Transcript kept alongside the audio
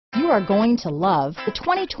are going to love the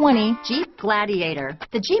 2020 Jeep Gladiator.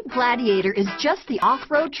 The Jeep Gladiator is just the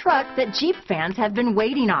off-road truck that Jeep fans have been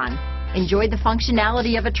waiting on. Enjoy the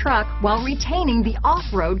functionality of a truck while retaining the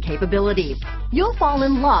off-road capabilities. You'll fall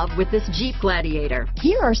in love with this Jeep Gladiator.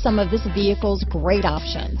 Here are some of this vehicle's great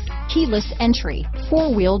options: keyless entry,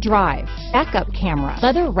 4-wheel drive, backup camera,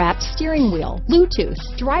 leather-wrapped steering wheel, Bluetooth,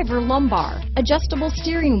 driver lumbar, adjustable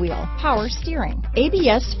steering wheel, power steering,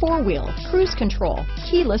 ABS 4-wheel, cruise control,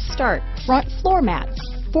 keyless start, front floor mats,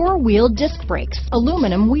 4-wheel disc brakes,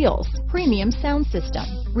 aluminum wheels, premium sound system,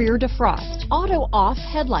 rear defrost, auto-off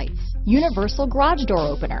headlights, universal garage door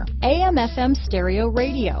opener, AM/FM stereo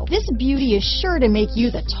radio. This beauty is sure to make you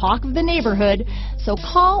the talk of the neighborhood, so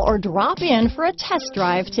call or drop in for a test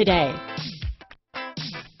drive today.